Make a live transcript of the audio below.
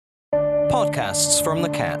Podcasts from the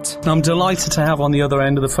Cat. I'm delighted to have on the other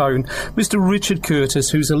end of the phone Mr. Richard Curtis,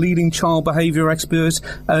 who's a leading child behaviour expert,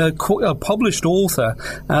 a published author,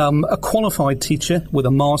 a qualified teacher with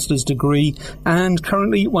a master's degree, and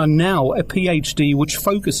currently, now a PhD, which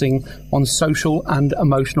focusing on social and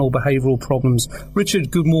emotional behavioural problems.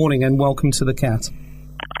 Richard, good morning and welcome to the Cat.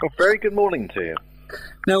 Well, very good morning to you.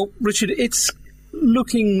 Now, Richard, it's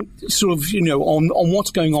looking sort of, on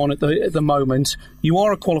what's going on at the moment. You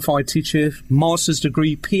are a qualified teacher, master's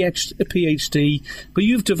degree, PhD, but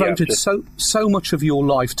you've devoted so much of your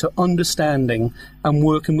life to understanding and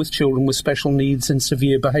working with children with special needs and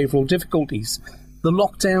severe behavioural difficulties. The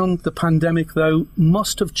lockdown, the pandemic, though,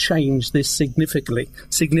 must have changed this significantly.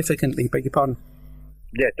 Beg your pardon.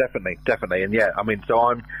 Yeah, definitely, and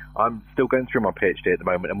so I'm still going through my PhD at the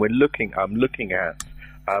moment, and I'm looking at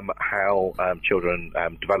how children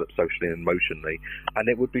develop socially and emotionally, and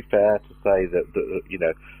it would be fair to say that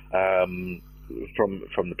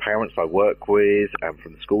from the parents I work with and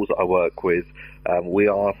from the schools that I work with, we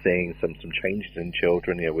are seeing some changes in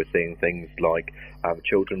children. We're seeing things like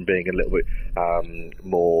children being a little bit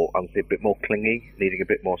more, a bit more clingy, needing a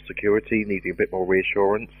bit more security, needing a bit more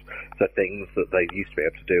reassurance. So things that they used to be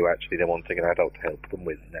able to do, actually they're wanting an adult to help them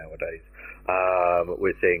with nowadays.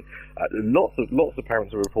 We're seeing lots of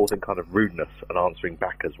parents are reporting kind of rudeness and answering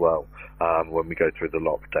back as well when we go through the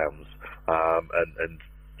lockdowns, and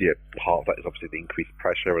part of that is obviously the increased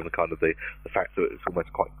pressure and the kind of the fact that it's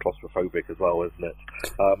almost quite claustrophobic as well, isn't it?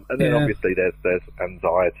 And then obviously there's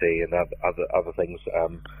anxiety and other things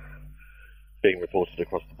being reported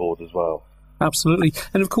across the board as well. Absolutely.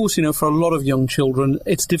 And of course, for a lot of young children,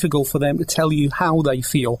 it's difficult for them to tell you how they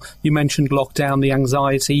feel. You mentioned lockdown, the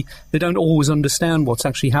anxiety. They don't always understand what's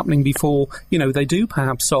actually happening before, they do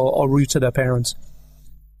perhaps are rude to their parents.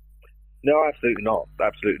 No, absolutely not.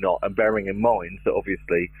 And bearing in mind that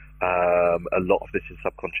obviously a lot of this is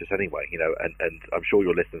subconscious anyway, and I'm sure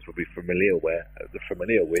your listeners will be familiar with, if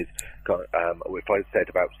I said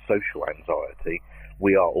about social anxiety,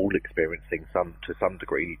 we are all experiencing to some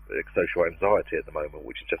degree social anxiety at the moment,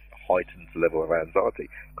 which just heightens the level of anxiety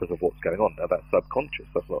because of what's going on. Now that's subconscious.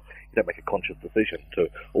 That's not, you don't make a conscious decision to,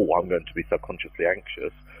 I'm going to be subconsciously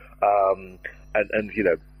anxious. And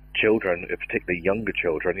children, particularly younger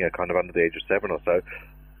children, kind of under the age of 7 or so,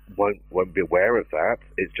 won't be aware of that.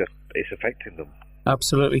 It's affecting them.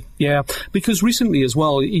 Absolutely, yeah. Because recently as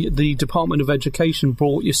well, the Department of Education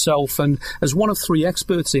brought yourself and as one of 3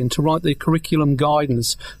 experts in to write the curriculum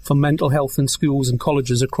guidance for mental health in schools and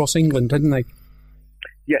colleges across England, didn't they?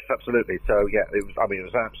 Yes, absolutely. So it was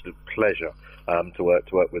an absolute pleasure to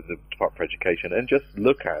work with the Department of Education and just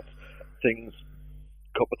look at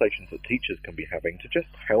conversations that teachers can be having to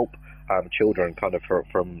just help children kind of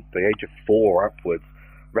from the age of 4 upwards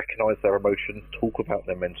recognise their emotions, talk about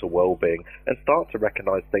their mental well-being, and start to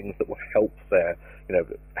recognise things that will help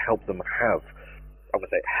help them have,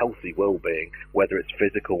 healthy well-being, whether it's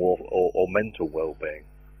physical or mental well-being.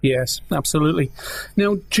 Yes, absolutely.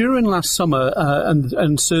 Now, during last summer,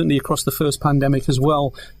 and certainly across the first pandemic as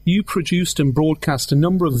well, you produced and broadcast a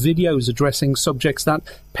number of videos addressing subjects that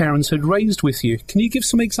parents had raised with you. Can you give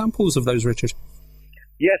some examples of those, Richard?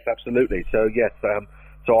 Yes, absolutely. So,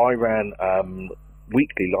 so I ran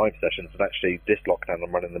weekly live sessions, and actually this lockdown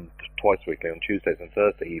I'm running them twice weekly on Tuesdays and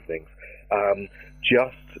Thursday evenings,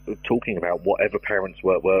 just talking about whatever parents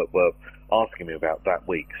were asking me about that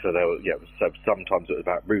week. So so sometimes it was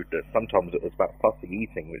about rudeness, sometimes it was about fussy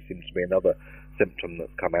eating, which seems to be another symptom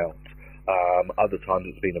that's come out. Other times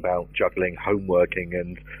it's been about juggling homeworking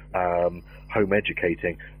and home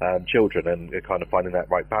educating children and kind of finding that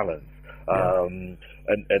right balance.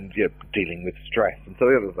 And dealing with stress, and so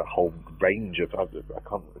there's a whole range of. I've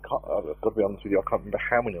got to be honest with you, I can't remember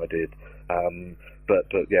how many I did,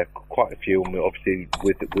 but quite a few. And obviously,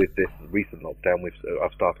 with this recent lockdown,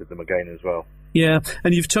 I've started them again as well. Yeah,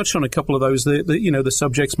 and you've touched on a couple of those, the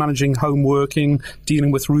subjects: managing homeworking, dealing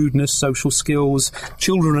with rudeness, social skills,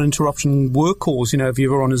 children interruption, work calls, if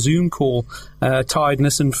you were on a Zoom call,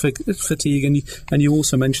 tiredness and fatigue, and you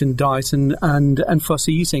also mentioned diet and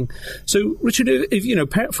fussy eating. So, Richard, if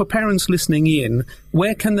for parents listening in,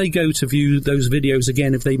 where can they go to view those videos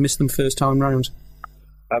again if they missed them first time round?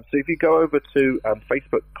 So if you go over to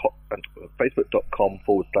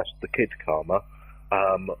facebook.com/thekidkarma,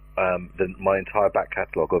 my entire back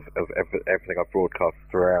catalogue of everything I've broadcast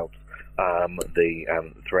throughout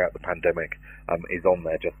throughout the pandemic is on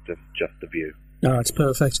there just to view. Oh, that's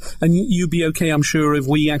perfect. And you'd be okay, I'm sure, if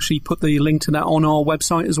we actually put the link to that on our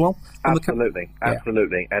website as well? Absolutely.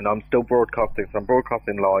 And I'm still broadcasting. So I'm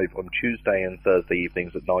broadcasting live on Tuesday and Thursday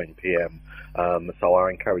evenings at 9 p.m. So I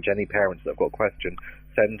encourage any parents that have got a question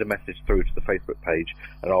send a message through to the Facebook page,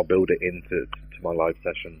 and I'll build it into my live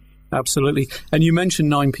sessions. Absolutely. And you mentioned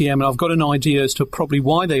 9 p.m, and I've got an idea as to probably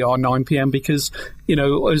why they are 9 p.m, because,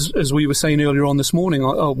 as we were saying earlier on this morning,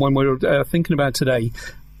 when we were thinking about today,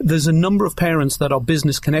 there's a number of parents that are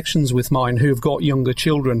business connections with mine who've got younger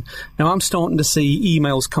children. Now, I'm starting to see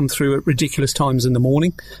emails come through at ridiculous times in the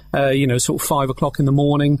morning, sort of 5 o'clock in the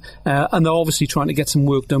morning, and they're obviously trying to get some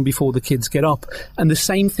work done before the kids get up. And the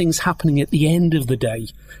same thing's happening at the end of the day,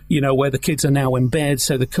 where the kids are now in bed,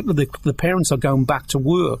 so the parents are going back to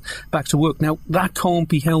work. Now, that can't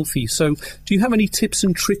be healthy. So do you have any tips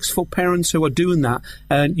and tricks for parents who are doing that?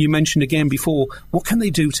 And you mentioned again before, what can they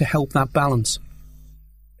do to help that balance?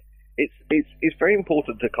 It's very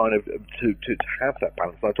important to kind of to have that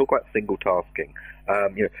balance. And I talk about single tasking,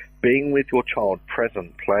 being with your child,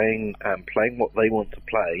 present, playing what they want to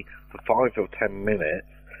play for 5 or 10 minutes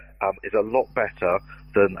is a lot better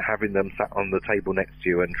than having them sat on the table next to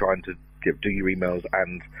you and trying to do your emails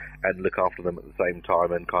and look after them at the same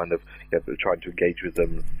time and kind of trying to engage with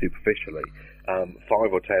them superficially. 5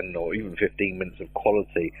 or 10 or even 15 minutes of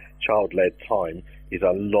quality child-led time is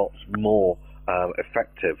a lot more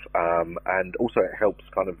effective, and also it helps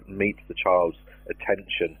kind of meet the child's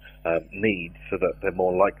attention needs, so that they're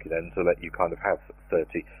more likely then to let you kind of have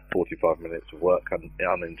 30, 45 minutes of work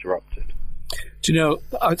uninterrupted. Do you know,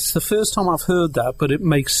 it's the first time I've heard that, but it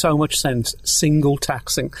makes so much sense. Single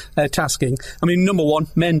tasking. I mean, number one,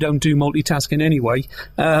 men don't do multitasking anyway,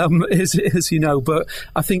 as you know, but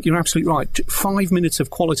I think you're absolutely right. 5 minutes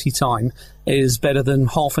of quality time is better than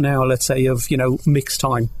half an hour, let's say, of, mixed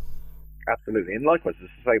time. Absolutely, and likewise,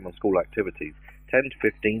 it's the same on school activities. 10 to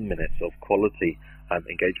 15 minutes of quality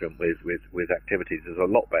engagement with activities is a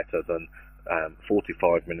lot better than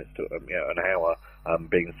 45 minutes to an hour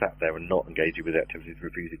being sat there and not engaging with activities,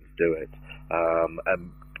 refusing to do it.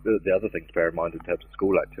 And the other thing to bear in mind in terms of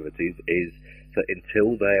school activities is that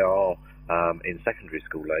until they are in secondary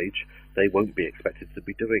school age, they won't be expected to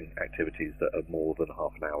be doing activities that are more than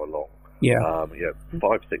half an hour long.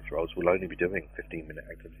 5-6-year-olds will only be doing 15-minute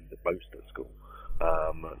activities at most at school.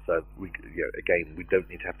 So we don't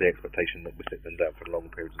need to have the expectation that we sit them down for long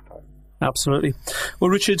periods of time. Absolutely.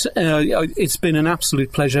 Well, Richard, it's been an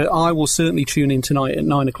absolute pleasure. I will certainly tune in tonight at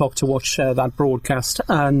 9 o'clock to watch that broadcast,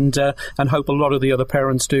 and hope a lot of the other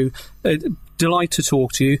parents do. Delight to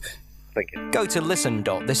talk to you. Thank you. Go to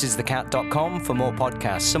listen.thisisthecat.com for more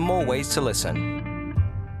podcasts and more ways to listen.